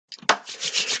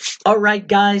Alright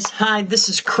guys, hi, this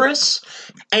is Chris,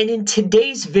 and in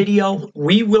today's video,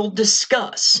 we will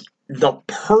discuss the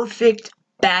perfect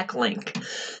backlink.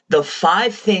 The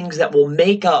 5 things that will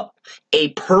make up a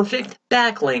perfect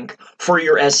backlink for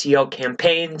your SEO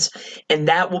campaigns, and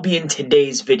that will be in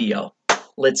today's video.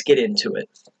 Let's get into it.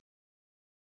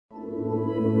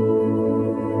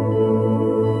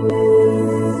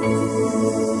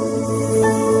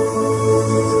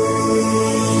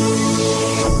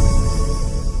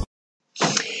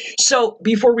 So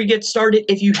before we get started,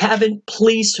 if you haven't,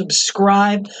 please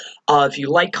subscribe if you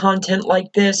like content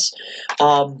like this.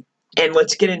 And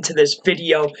let's get into this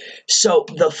video. So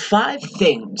the 5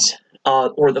 things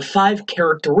or the 5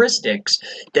 characteristics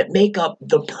that make up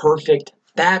the perfect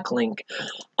backlink.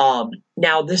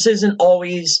 Now this isn't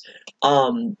always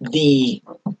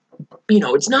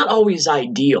it's not always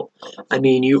ideal. I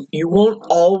mean, you won't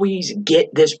always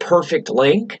get this perfect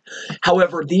link.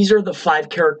 However, these are the 5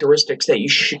 characteristics that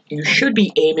you should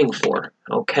be aiming for,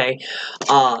 okay?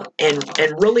 And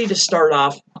really to start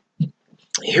off,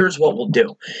 here's what we'll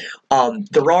do.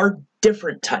 There are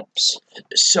different types.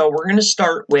 So we're going to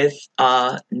start with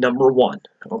number 1,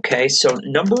 okay? So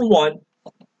number 1,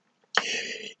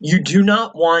 you do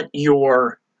not want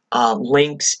your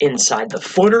links inside the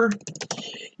footer.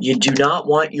 You do not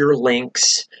want your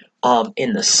links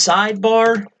in the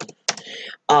sidebar.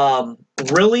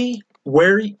 Really,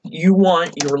 where you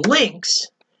want your links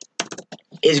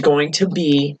is going to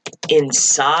be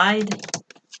inside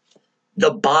the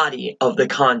body of the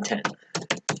content.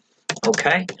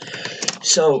 Okay?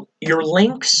 So your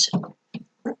links,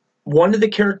 one of the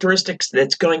characteristics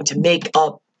that's going to make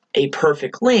up a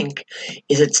perfect link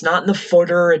is it's not in the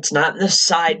footer, it's not in the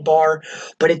sidebar,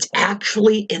 but it's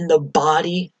actually in the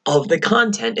body of the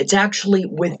content. It's actually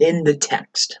within the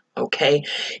text, okay?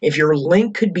 If your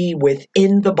link could be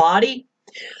within the body,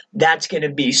 that's going to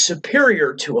be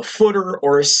superior to a footer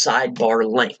or a sidebar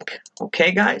link,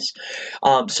 okay, guys?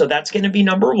 So that's going to be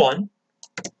number 1.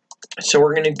 So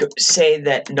we're going to say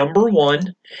that number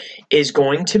 1 is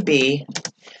going to be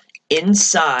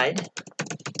inside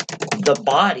the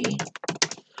body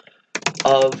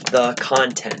of the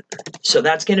content. So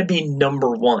that's going to be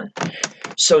number 1.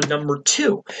 So number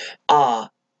 2, a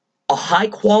high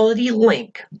quality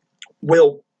link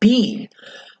will be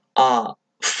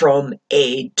from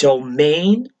a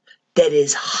domain that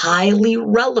is highly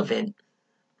relevant,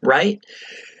 right,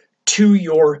 to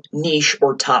your niche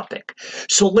or topic.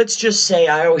 So let's just say,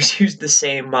 I always use the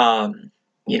same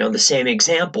the same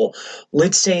example.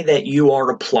 Let's say that you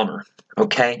are a plumber,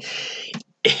 okay?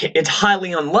 It's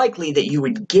highly unlikely that you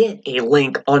would get a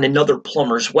link on another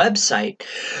plumber's website,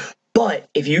 but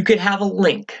if you could have a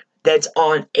link that's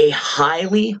on a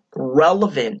highly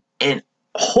relevant and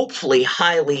hopefully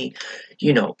highly,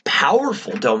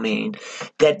 powerful domain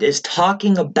that is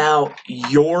talking about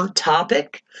your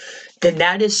topic, then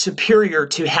that is superior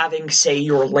to having, say,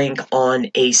 your link on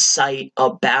a site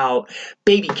about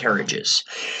baby carriages.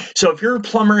 So if you're a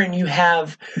plumber and you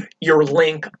have your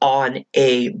link on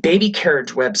a baby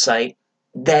carriage website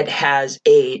that has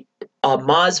a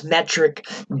Mosmetric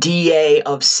DA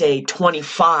of, say,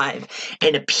 25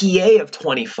 and a PA of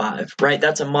 25, right?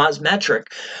 That's a Mosmetric.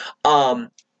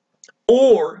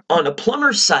 Or on a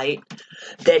plumber site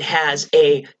that has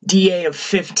a DA of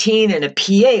 15 and a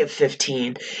PA of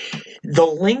 15, the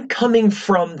link coming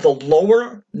from the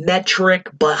lower metric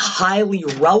but highly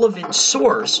relevant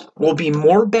source will be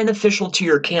more beneficial to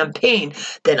your campaign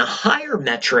than a higher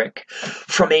metric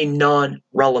from a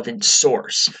non-relevant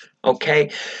source. Okay,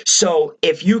 so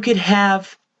if you could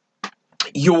have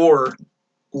your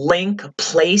link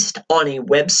placed on a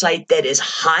website that is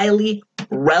highly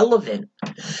relevant,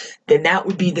 then that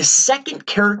would be the second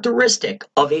characteristic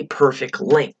of a perfect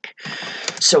link.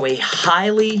 So a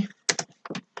highly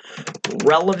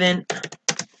relevant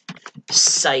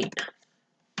site,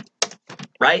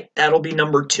 right? That'll be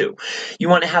number 2. You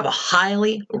want to have a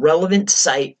highly relevant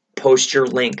site post your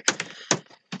link.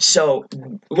 So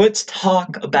let's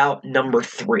talk about number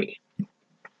 3.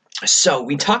 So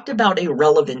we talked about a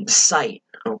relevant site,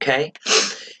 okay?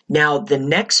 Now the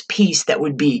next piece that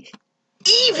would be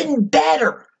even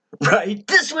better, right?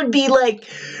 This would be like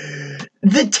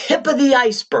the tip of the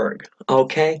iceberg,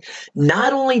 okay?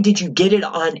 Not only did you get it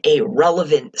on a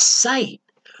relevant site,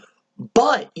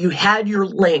 but you had your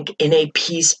link in a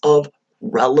piece of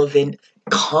relevant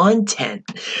content.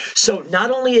 So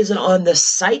not only is it on the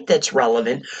site that's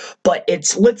relevant, but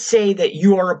it's, let's say that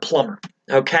you are a plumber,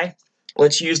 okay?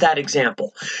 Let's use that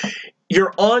example.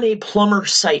 You're on a plumber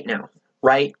site now,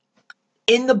 right?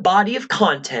 In the body of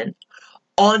content,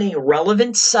 on a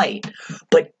relevant site,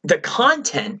 but the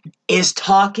content is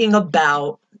talking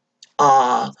about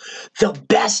the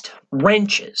best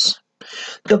wrenches.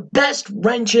 The best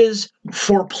wrenches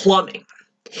for plumbing.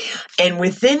 And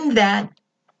within that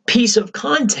piece of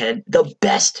content, the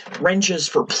best wrenches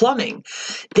for plumbing,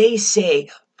 they say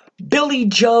Billy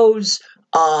Joe's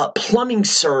plumbing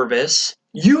service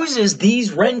uses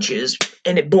these wrenches,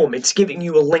 and boom, it's giving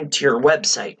you a link to your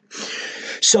website.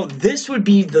 So this would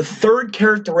be the third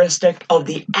characteristic of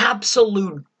the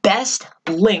absolute best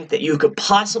link that you could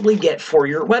possibly get for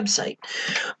your website.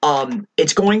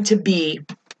 It's going to be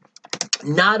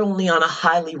not only on a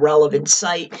highly relevant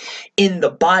site in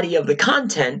the body of the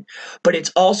content, but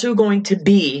it's also going to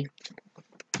be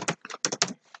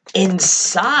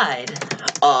inside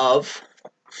of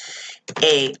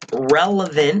a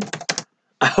relevant,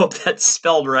 I hope that's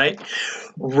spelled right,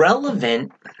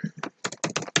 relevant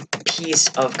piece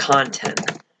of content,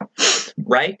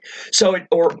 right? So,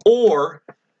 or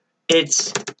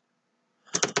it's,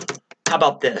 how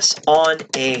about this, on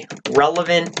a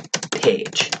relevant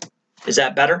page. Is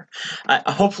that better?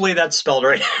 Hopefully that's spelled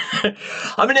right.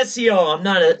 I'm an SEO. I'm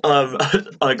not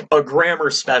a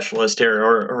grammar specialist here,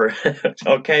 or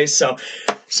okay. So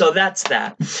that's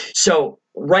that. So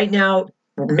right now,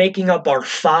 making up our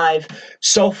 5.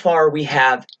 So far, we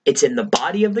have it's in the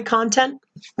body of the content,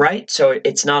 right? So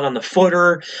it's not on the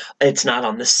footer. It's not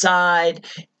on the side.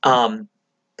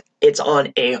 It's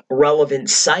on a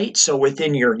relevant site, so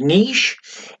within your niche.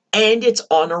 And it's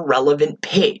on a relevant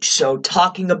page. So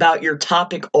talking about your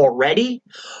topic already,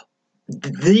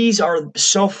 these are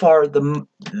so far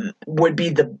would be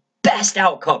the best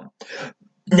outcome.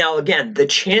 Now again, the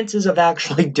chances of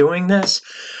actually doing this,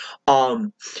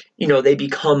 they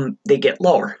get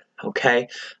lower, okay?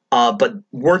 But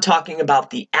we're talking about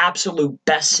the absolute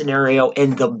best scenario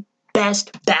and the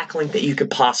best backlink that you could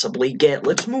possibly get.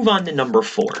 Let's move on to number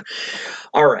 4.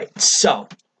 All right, so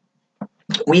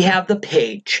we have the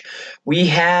page, we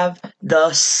have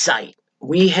the site,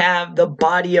 we have the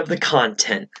body of the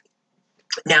content.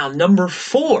 Now, number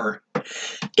 4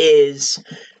 is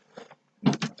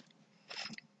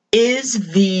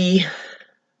the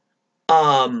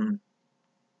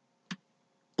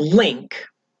link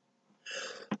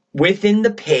within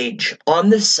the page, on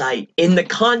the site, in the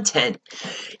content,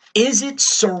 is it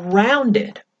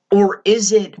surrounded or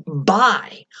is it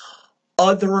by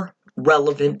other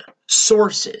relevant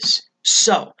sources?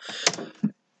 So,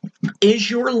 is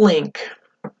your link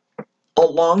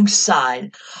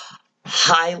alongside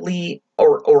highly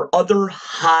or other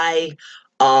high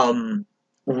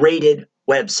rated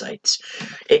websites?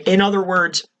 In other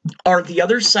words, are the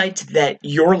other sites that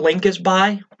your link is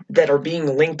by, that are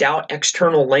being linked out,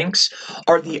 external links,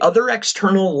 are the other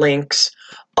external links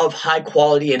of high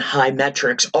quality and high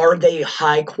metrics? Are they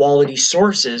high quality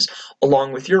sources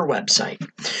along with your website?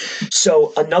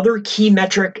 So another key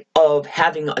metric of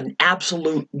having an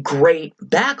absolute great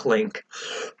backlink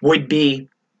would be,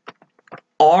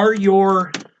 are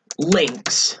your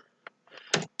links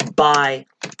by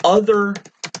other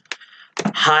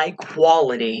high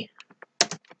quality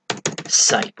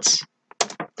sites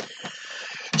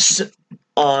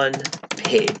on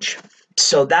page?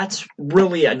 So that's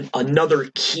really another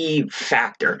key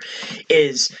factor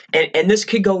is, and this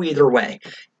could go either way.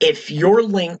 If your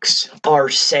links are,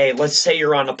 say, let's say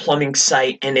you're on a plumbing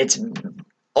site and it's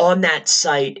on that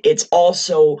site, it's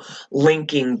also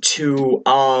linking to,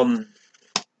 God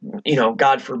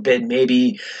forbid,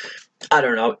 maybe, I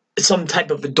don't know, some type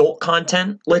of adult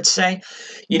content, let's say,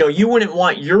 you wouldn't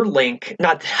want your link,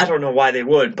 I don't know why they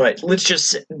would, but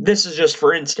this is just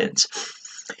for instance.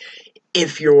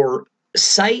 If your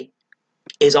site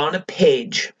is on a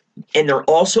page and they're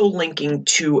also linking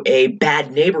to a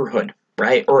bad neighborhood,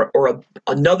 right, or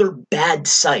another bad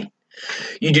site,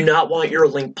 you do not want your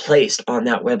link placed on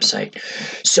that website.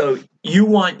 So you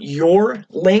want your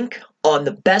link on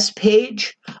the best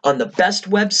page, on the best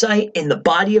website, in the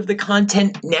body of the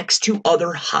content, next to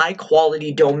other high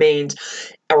quality domains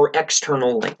or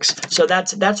external links. So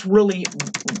that's really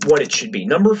what it should be.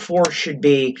 Number 4 should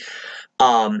be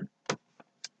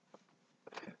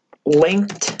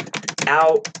linked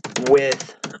out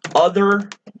with other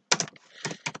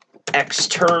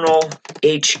external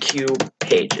HQ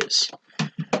pages.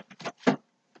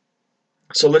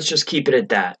 So let's just keep it at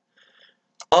that.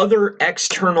 Other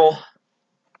external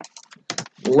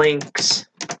links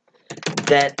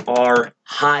that are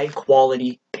high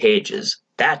quality pages.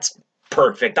 That's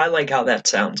perfect. I like how that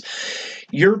sounds.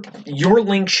 Your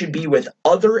link should be with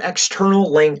other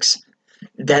external links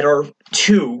that are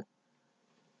to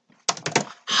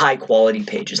high quality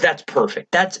pages. That's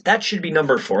perfect. That should be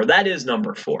number 4. That is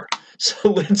number 4.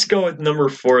 So let's go with number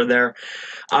 4 there.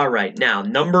 All right, now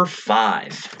number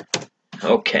 5.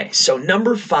 Okay, so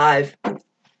number 5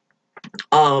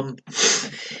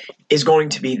 is going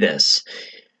to be this.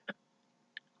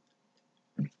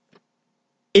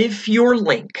 If your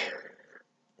link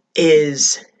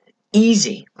is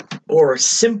easy or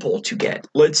simple to get,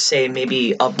 let's say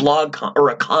maybe a blog or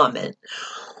a comment,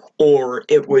 or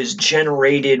it was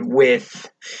generated with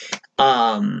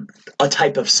a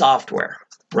type of software,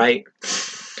 right?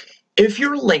 If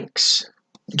your links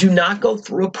do not go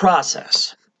through a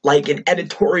process, like an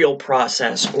editorial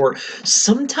process or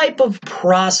some type of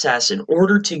process in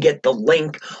order to get the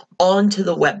link onto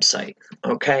the website,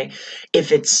 okay?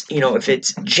 If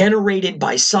it's generated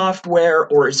by software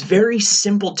or is very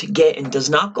simple to get and does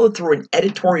not go through an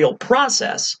editorial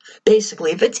process,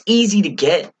 basically, if it's easy to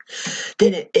get,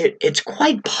 then it's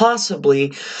quite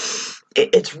possibly,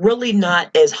 it's really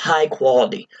not as high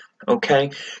quality. Okay,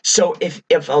 so if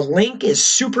a link is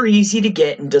super easy to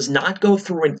get and does not go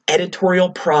through an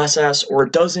editorial process or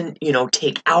doesn't,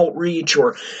 take outreach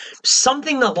or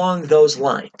something along those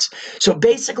lines. So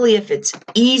basically, if it's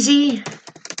easy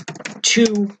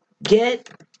to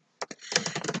get,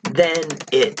 then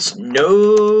it's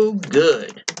no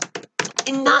good.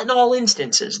 And not in all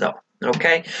instances, though.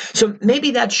 Okay, so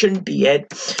maybe that shouldn't be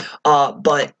it,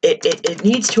 but it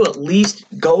needs to at least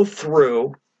go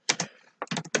through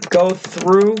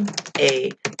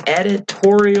a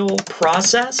editorial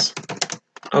process.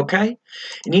 Okay,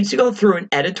 it needs to go through an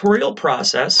editorial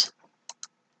process,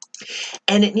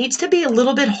 and it needs to be a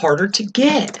little bit harder to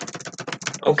get.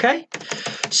 Okay,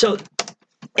 so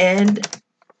and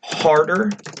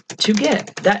harder to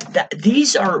get.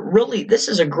 These are really, this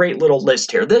is a great little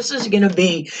list here. This is going to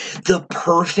be the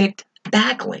perfect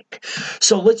backlink.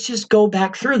 So let's just go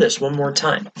back through this one more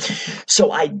time.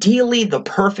 So ideally, the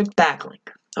perfect backlink,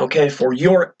 okay, for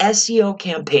your SEO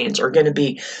campaigns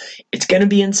it's going to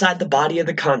be inside the body of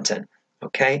the content,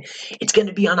 okay? It's going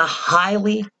to be on a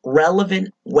highly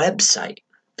relevant website,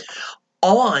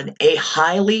 on a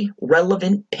highly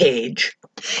relevant page.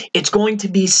 It's going to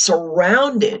be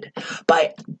surrounded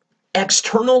by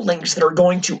external links that are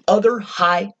going to other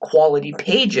high quality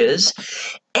pages,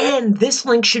 and this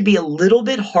link should be a little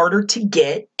bit harder to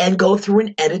get and go through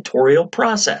an editorial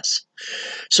process.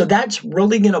 So that's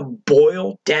really going to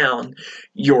boil down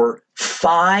your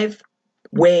 5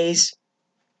 ways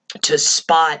to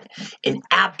spot an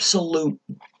absolute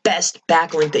best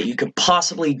backlink that you could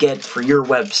possibly get for your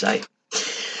website.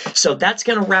 So that's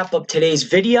going to wrap up today's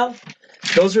video.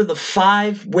 Those are the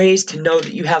 5 ways to know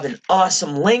that you have an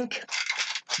awesome link.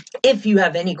 If you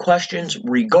have any questions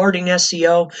regarding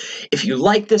SEO, if you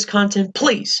like this content,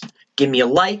 please give me a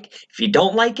like. If you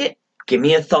don't like it, give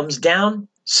me a thumbs down,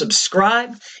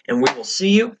 subscribe, and we will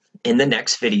see you in the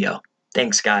next video.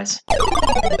 Thanks, guys.